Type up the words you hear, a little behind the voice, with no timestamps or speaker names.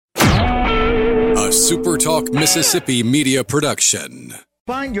SuperTalk Mississippi Media production.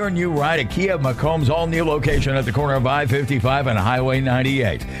 Find your new ride at Kia Macomb's all-new location at the corner of I-55 and Highway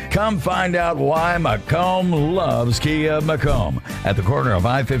 98. Come find out why Macomb loves Kia Macomb at the corner of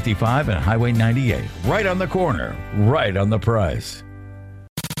I-55 and Highway 98. Right on the corner, right on the price.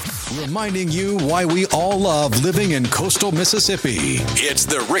 Reminding you why we all love living in coastal Mississippi. It's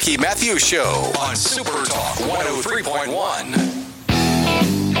the Ricky Mathews Show on SuperTalk 103.1.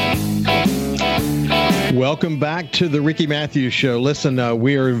 Welcome back to the Ricky Mathews Show. Listen,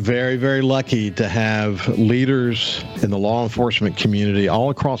 we are very, very lucky to have leaders in the law enforcement community all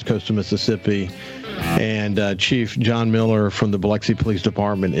across coastal Mississippi. And Chief John Miller from the Biloxi Police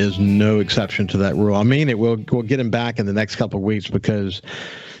Department is no exception to that rule. I mean, we'll get him back in the next couple of weeks because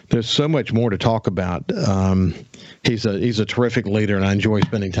there's so much more to talk about. He's a terrific leader, and I enjoy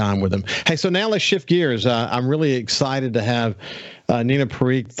spending time with him. Hey, so now let's shift gears. I'm really excited to have Ninah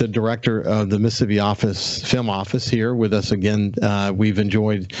Parihk, the director of the Mississippi Film Office, here with us again. We've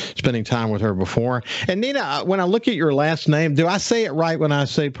enjoyed spending time with her before. And Ninah, when I look at your last name, do I say it right when I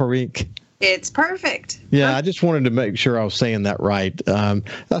say Parihk? It's perfect. Yeah, I just wanted to make sure I was saying that right. I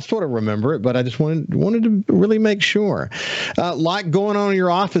sort of remember it, but I just wanted to really make sure. Like going on in your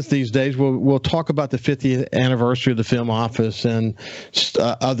office these days, we'll talk about the 50th anniversary of the film office and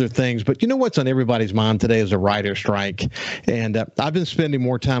other things. But you know what's on everybody's mind today is a writer's strike. And I've been spending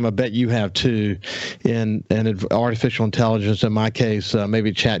more time, I bet you have too, in artificial intelligence, in my case,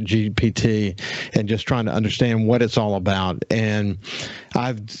 maybe Chat GPT, and just trying to understand what it's all about. And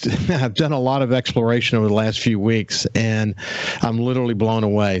I've done a lot of exploration over the last few weeks, and I'm literally blown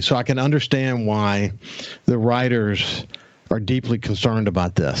away. So I can understand why the writers are deeply concerned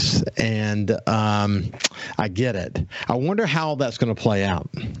about this, and I get it. I wonder how that's going to play out.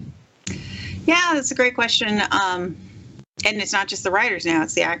 Yeah, that's a great question. And it's not just the writers now,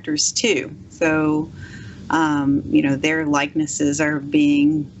 it's the actors too. So, their likenesses are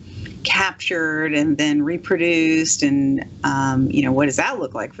being captured and then reproduced, and what does that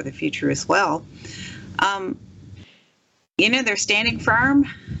look like for the future as well? They're standing firm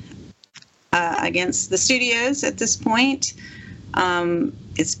against the studios at this point.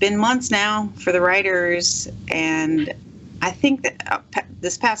 It's been months now for the writers, and I think that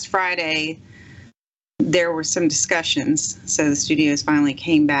this past Friday there were some discussions. So the studios finally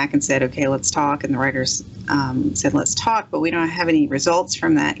came back and said, okay, let's talk. And the writers said, let's talk, but we don't have any results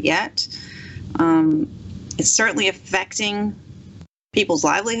from that yet. It's certainly affecting people's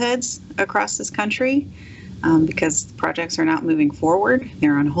livelihoods across this country because the projects are not moving forward.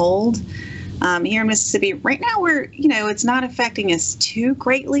 They're on hold. Here in Mississippi, right now, it's not affecting us too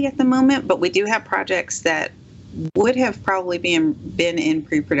greatly at the moment, but we do have projects that would have probably been in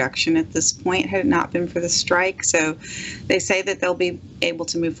pre-production at this point had it not been for the strike. So they say that they'll be able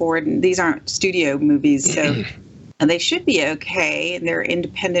to move forward. And these aren't studio movies, so they should be okay. They're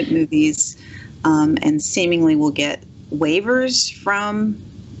independent movies, and seemingly will get waivers from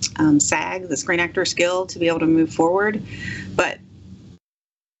SAG, the Screen Actors Guild, to be able to move forward. But,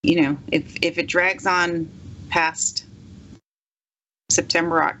 if it drags on past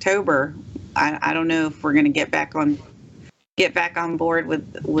September, October, I don't know if we're going to get back on board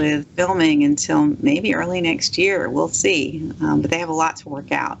with filming until maybe early next year. We'll see. But they have a lot to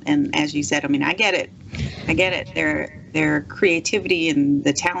work out. And as you said, I get it. Their creativity and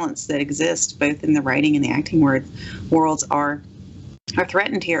the talents that exist both in the writing and the acting worlds are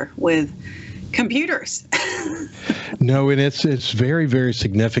threatened here with computers. No, and it's very, very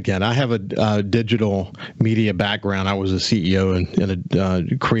significant. I have a digital media background. I was a CEO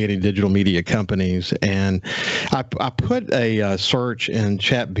in creating digital media companies, and I put a search in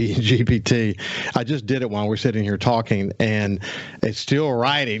Chat GPT. I just did it while we're sitting here talking, and it's still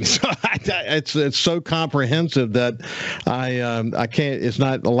writing. So it's so comprehensive that I can't. It's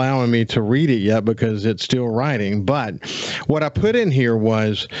not allowing me to read it yet because it's still writing. But what I put in here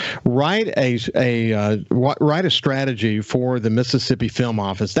was write a strategy for the Mississippi Film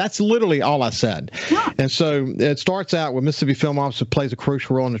Office. That's literally all I said. Yeah. And so it starts out with Mississippi Film Office plays a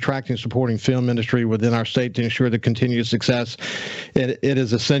crucial role in attracting and supporting film industry within our state to ensure the continued success. It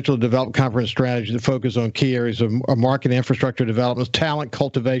is essential to develop comprehensive strategy to focus on key areas of market infrastructure developments, talent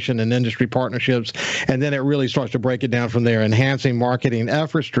cultivation, and industry partnerships. And then it really starts to break it down from there, enhancing marketing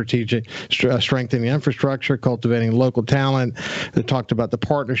efforts, strengthening infrastructure, cultivating local talent. They talked about the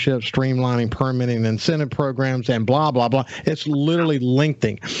partnerships, streamlining permitting, incentive programs, and blah, blah, blah. It's literally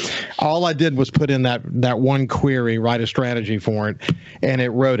lengthy. All I did was put in that one query, write a strategy for it, and it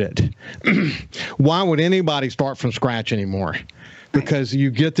wrote it. Why would anybody start from scratch anymore? because you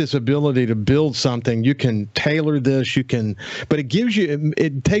get this ability to build something. You can tailor this, but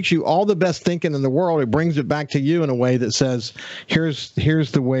it takes you all the best thinking in the world. It brings it back to you in a way that says, here's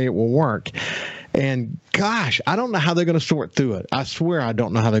the way it will work. And gosh, I don't know how they're going to sort through it. I swear I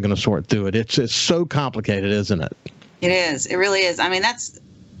don't know how they're going to sort through it. It's so complicated, isn't it? It is. It really is. I mean, that's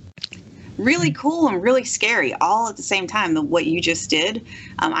really cool and really scary all at the same time, what you just did.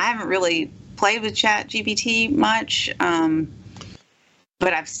 I haven't really played with ChatGPT much,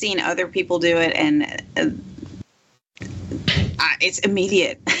 but I've seen other people do it, and it's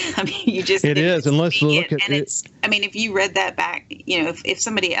immediate. I mean, you just... It is, and let's look at it. I mean, if you read that back, if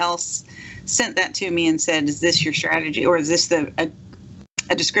somebody else sent that to me and said, is this your strategy, or is this a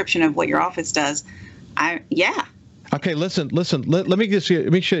description of what your office does? Yeah. Okay, listen. Let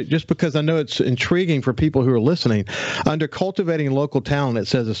me show, just because I know it's intriguing for people who are listening. Under cultivating local talent, it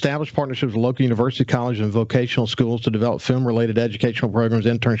says establish partnerships with local university, colleges, and vocational schools to develop film-related educational programs,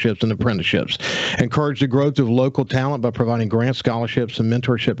 internships, and apprenticeships. Encourage the growth of local talent by providing grants, scholarships, and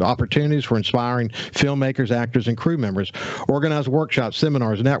mentorship opportunities for inspiring filmmakers, actors, and crew members. Organize workshops,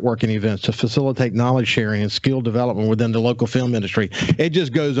 seminars, networking events to facilitate knowledge sharing and skill development within the local film industry. It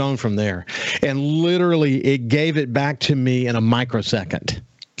just goes on from there, and literally, it gave it back to me in a microsecond.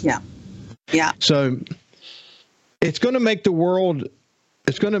 Yeah. So it's going to make the world,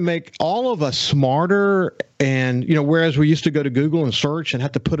 it's going to make all of us smarter. And, whereas we used to go to Google and search and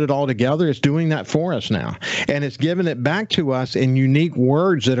have to put it all together, it's doing that for us now. And it's giving it back to us in unique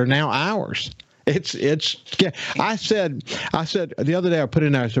words that are now ours. I said the other day, I put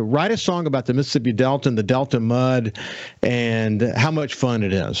in there, I said, write a song about the Mississippi Delta and the Delta mud and how much fun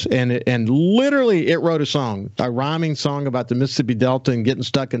it is. And literally it wrote a rhyming song about the Mississippi Delta and getting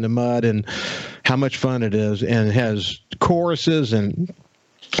stuck in the mud and how much fun it is. And it has choruses and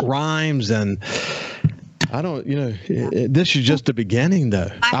rhymes, and I don't, this is just the beginning, though.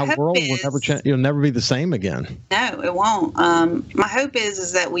 Our world will never change. It'll never be the same again. No, it won't. My hope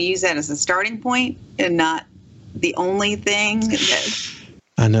is that we use that as a starting point and not the only thing that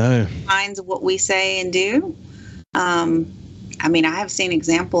I know defines what we say and do. I mean, I have seen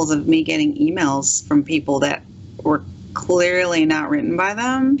examples of me getting emails from people that were clearly not written by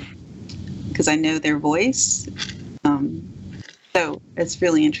them because I know their voice. So it's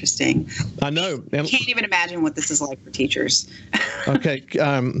really interesting. I know. I can't even imagine what this is like for teachers. Okay.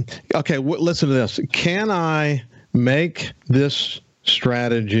 Listen to this. Can I make this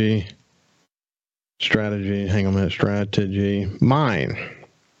strategy mine?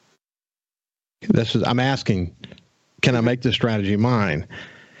 I'm asking, can I make this strategy mine?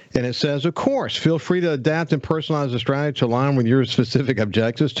 And it says, of course, feel free to adapt and personalize the strategy to align with your specific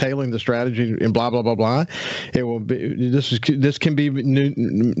objectives, tailoring the strategy and blah, blah, blah, blah. It will be, this can be,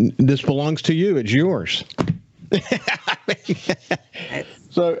 this belongs to you. It's yours.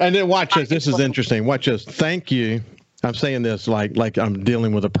 So, and then watch this. This is interesting. Watch this. Thank you. I'm saying this like I'm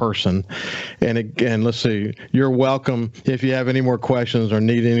dealing with a person. And again, let's see. You're welcome. If you have any more questions or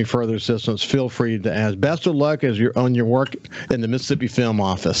need any further assistance, feel free to ask. Best of luck as you're on your work in the Mississippi Film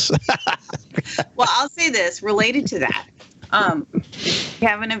Office. Well, I'll say this related to that. We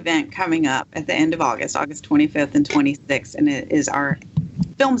have an event coming up at the end of August 25th and 26th, and it is our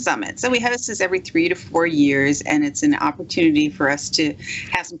Film Summit. So we host this every 3 to 4 years, and it's an opportunity for us to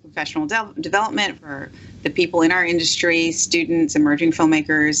have some professional development for the people in our industry, students, emerging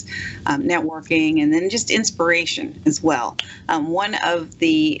filmmakers, networking, and then just inspiration as well. One of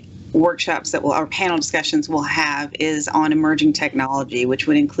the workshops that our panel discussions will have is on emerging technology, which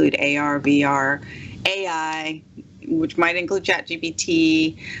would include AR, VR, AI, which might include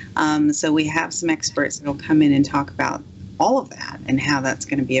ChatGPT. So we have some experts that will come in and talk about all of that and how that's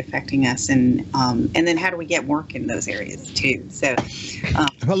going to be affecting us, and then how do we get work in those areas too. So,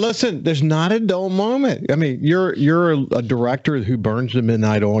 well, listen, there's not a dull moment. I mean, you're a director who burns the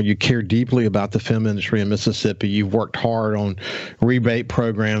midnight oil. You care deeply about the film industry in Mississippi. You've worked hard on rebate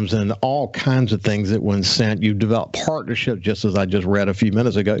programs and all kinds of things that when sent. You've developed partnerships, just as I just read a few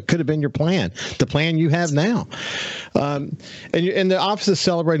minutes ago. It could have been your plan, the plan you have now. And the office is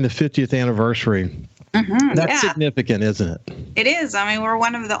celebrating the 50th anniversary. Mm-hmm, that's significant, isn't it? It is. I mean, we're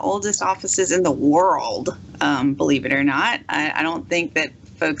one of the oldest offices in the world, believe it or not. I don't think that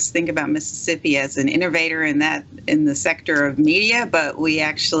folks think about Mississippi as an innovator in the sector of media, but we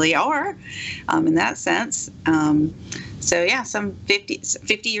actually are in that sense. So yeah, some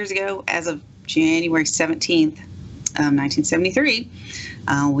 50 years ago, as of January 17th, 1973,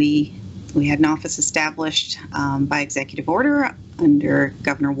 we had an office established by executive order under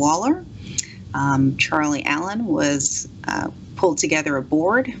Governor Waller. Charlie Allen was pulled together a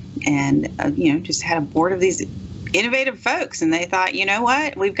board and just had a board of these innovative folks, and they thought, you know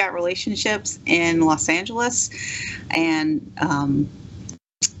what, we've got relationships in Los Angeles, and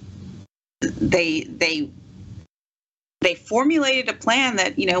they formulated a plan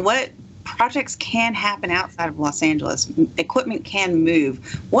that, you know what, projects can happen outside of Los Angeles. Equipment can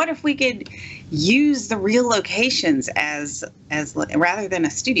move. What if we could use the real locations as rather than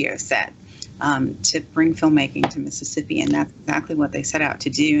a studio set, to bring filmmaking to Mississippi? And that's exactly what they set out to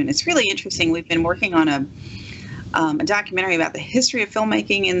do. And it's really interesting. We've been working on a documentary about the history of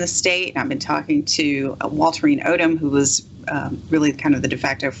filmmaking in the state. I've been talking to Walterine Odom, who was really kind of the de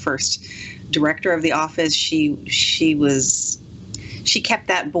facto first director of the office. She kept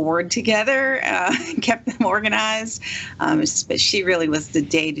that board together, kept them organized, but she really was the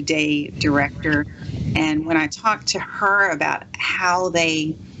day-to-day director. And when I talked to her about how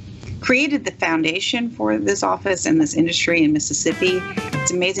they created the foundation for this office and this industry in Mississippi,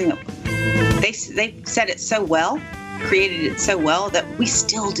 it's amazing that they said it so well, created it so well, that we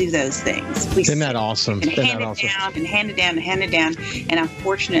still do those things. Isn't that awesome? And hand it down. And I'm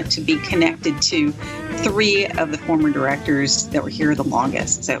fortunate to be connected to 3 of the former directors that were here the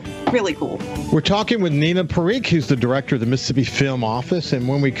longest. So really cool. We're talking with Ninah Parihk, who's the director of the Mississippi Film Office. And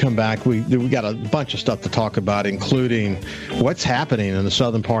when we come back, we got a bunch of stuff to talk about, including what's happening in the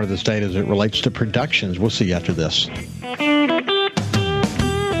southern part of the state as it relates to productions. We'll see you after this.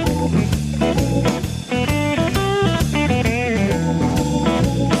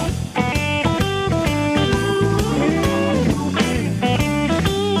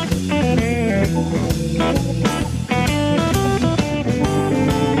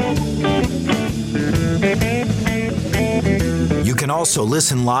 Also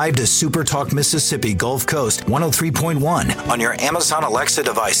listen live to SuperTalk Mississippi Gulf Coast 103.1 on your Amazon Alexa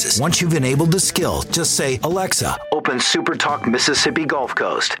devices. Once you've enabled the skill, just say, Alexa, open SuperTalk Mississippi Gulf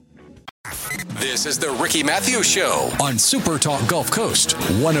Coast. This is the Ricky Mathews Show on SuperTalk Gulf Coast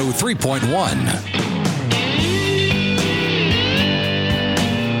 103.1.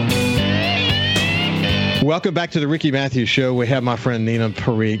 Welcome back to the Ricky Mathews Show. We have my friend Ninah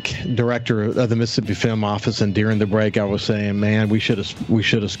Parihk, director of the Mississippi Film Office, and during the break, I was saying, man, we should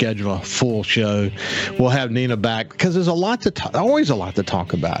have scheduled a full show. We'll have Ninah back because there's always a lot to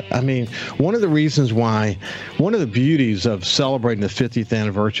talk about. I mean, one of the beauties of celebrating the 50th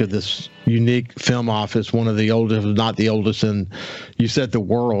anniversary of this unique film office, one of the oldest, if not the oldest, in, you said, the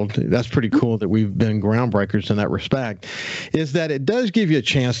world. That's pretty cool that we've been groundbreakers in that respect, is that it does give you a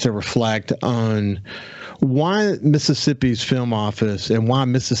chance to reflect on why Mississippi's film office and why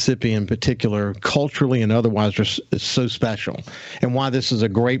Mississippi in particular, culturally and otherwise, is so special, and why this is a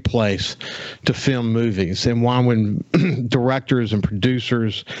great place to film movies, and why when directors and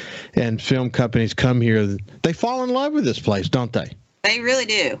producers and film companies come here, they fall in love with this place, don't they? They really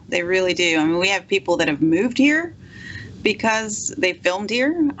do. They really do. I mean, we have people that have moved here because they filmed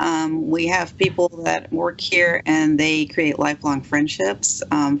here. We have people that work here and they create lifelong friendships.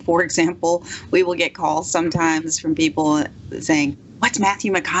 For example, we will get calls sometimes from people saying, what's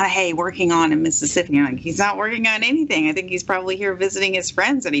Matthew McConaughey working on in Mississippi? Like, he's not working on anything. I think he's probably here visiting his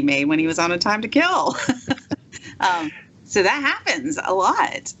friends that he made when he was on A Time to Kill. So that happens a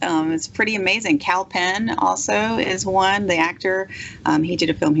lot. It's pretty amazing. Cal Penn also is one, the actor. He did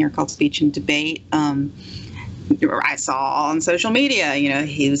a film here called Speech and Debate. I saw on social media,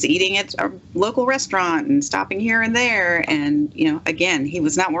 he was eating at a local restaurant and stopping here and there. And, again, he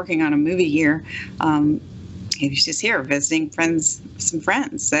was not working on a movie here. He was just here visiting some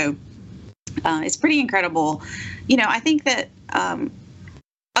friends. So it's pretty incredible. I think that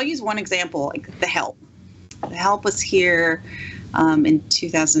I'll use one example, like The Help. The Help was here in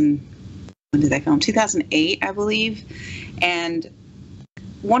 2000. When did they film? 2008, I believe. And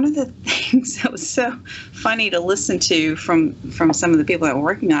one of the things that was so funny to listen to from some of the people that were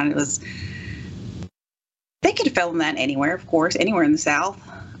working on it was they could have filmed that anywhere, of course, anywhere in the South.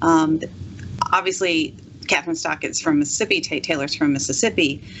 Obviously, Catherine Stockett's from Mississippi, Tate Taylor's from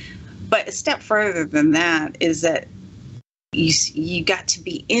Mississippi. But a step further than that is that you got to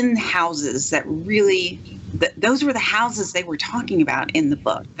be in houses that really, those were the houses they were talking about in the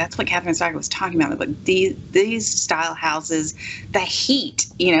book. That's what Catherine Stockett was talking about in the book. These style houses, the heat,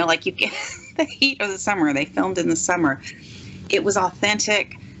 like you get the heat of the summer. They filmed in the summer. It was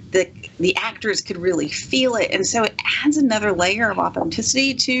authentic. The actors could really feel it. And so it adds another layer of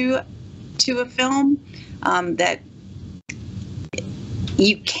authenticity to a film that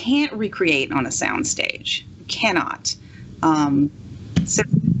you can't recreate on a soundstage. You cannot. So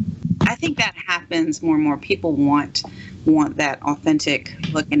I think that happens more and more. People want that authentic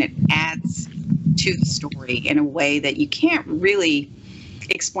look, and it adds to the story in a way that you can't really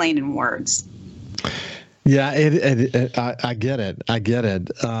explain in words. Yeah, I get it. I get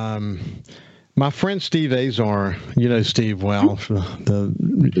it. My friend Steve Azar, you know Steve well,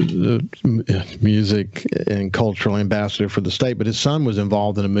 the music and cultural ambassador for the state, but his son was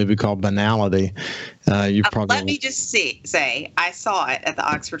involved in a movie called Banality. Let me just say, I saw it at the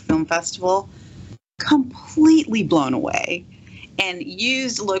Oxford Film Festival, completely blown away, and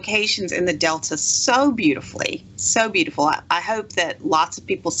used locations in the Delta so beautifully, so beautiful. I hope that lots of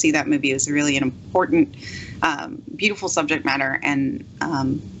people see that movie as really an important, beautiful subject matter, and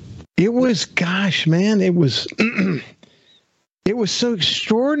it was, gosh, man, it was so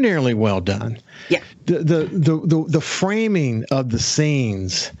extraordinarily well done. Yeah. The framing of the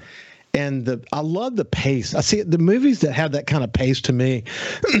scenes, and I love the pace. I see the movies that have that kind of pace to me.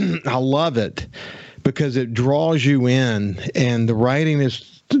 I love it because it draws you in, and the writing is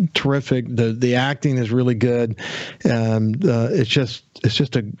terrific. The acting is really good. It's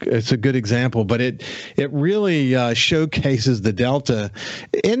a good example, but it really showcases the Delta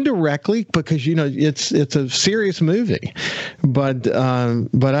indirectly because it's a serious movie, but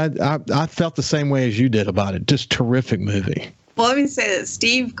I felt the same way as you did about it. Just terrific movie. Well, let me say that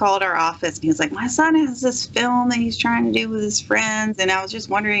Steve called our office and he was like, my son has this film that he's trying to do with his friends, and I was just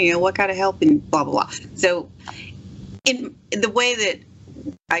wondering, what kind of help and blah blah blah. So in the way that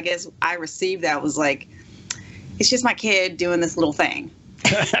I guess I received that was like, it's just my kid doing this little thing.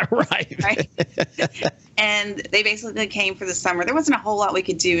 Right. And they basically came for the summer. There wasn't a whole lot we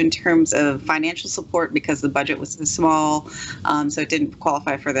could do in terms of financial support because the budget was so small. So it didn't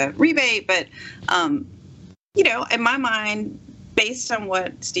qualify for the rebate. But, in my mind, based on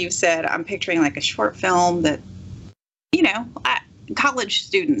what Steve said, I'm picturing like a short film that, college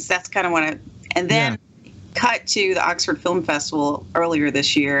students, that's kind of what and then cut to the Oxford Film Festival earlier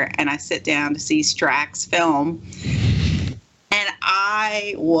this year, and I sit down to see Strack's film, and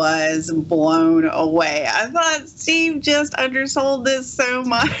I was blown away. I thought Steve just undersold this so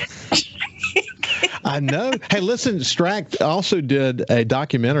much. I know. Hey, listen, Strack also did a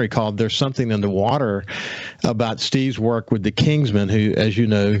documentary called There's Something in the Water about Steve's work with the Kingsmen, who, as you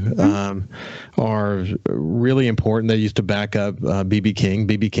know, are really important. They used to back up B.B.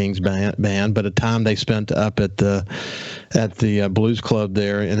 King's band, but a time they spent up at the Blues Club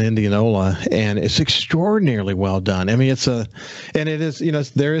there in Indianola, and it's extraordinarily well done. I mean,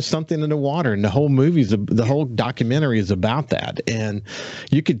 there is something in the water, and the whole the whole documentary is about that, and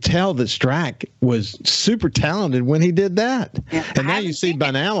you could tell that Strack was super talented when he did that. Yeah, and now you see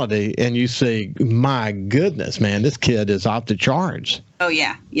Banality, and you see, my goodness, man, this kid is off the charts. Oh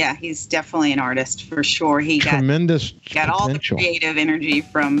yeah, he's definitely an artist for sure. He Tremendous got all the creative energy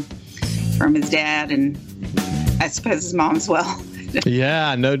from his dad, and I suppose his mom as well.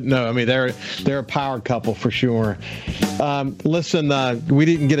 Yeah, no. I mean, they're a power couple for sure. Listen, we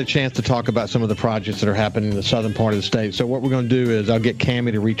didn't get a chance to talk about some of the projects that are happening in the southern part of the state. So what we're going to do is I'll get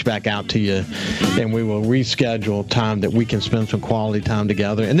Cammie to reach back out to you, and we will reschedule time that we can spend some quality time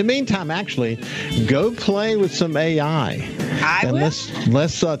together. In the meantime, actually, go play with some AI. And let's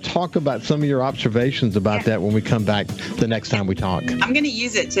talk about some of your observations about that when we come back the next time we talk. I'm going to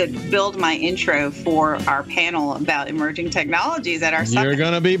use it to build my intro for our panel about emerging technologies at our summit. You're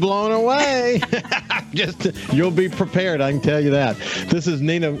going to be blown away. You'll be prepared, I can tell you that. This is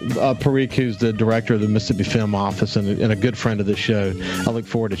Ninah Parihk, who's the director of the Mississippi Film Office and a good friend of the show. I look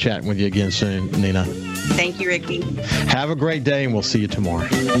forward to chatting with you again soon, Ninah. Thank you, Ricky. Have a great day, and we'll see you tomorrow.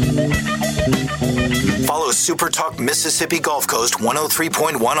 Follow SuperTalk Mississippi Gulf Coast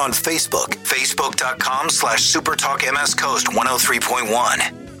 103.1 on Facebook. Facebook.com/SuperTalk MS Coast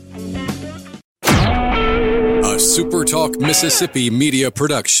 103.1. A SuperTalk Mississippi Media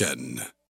production.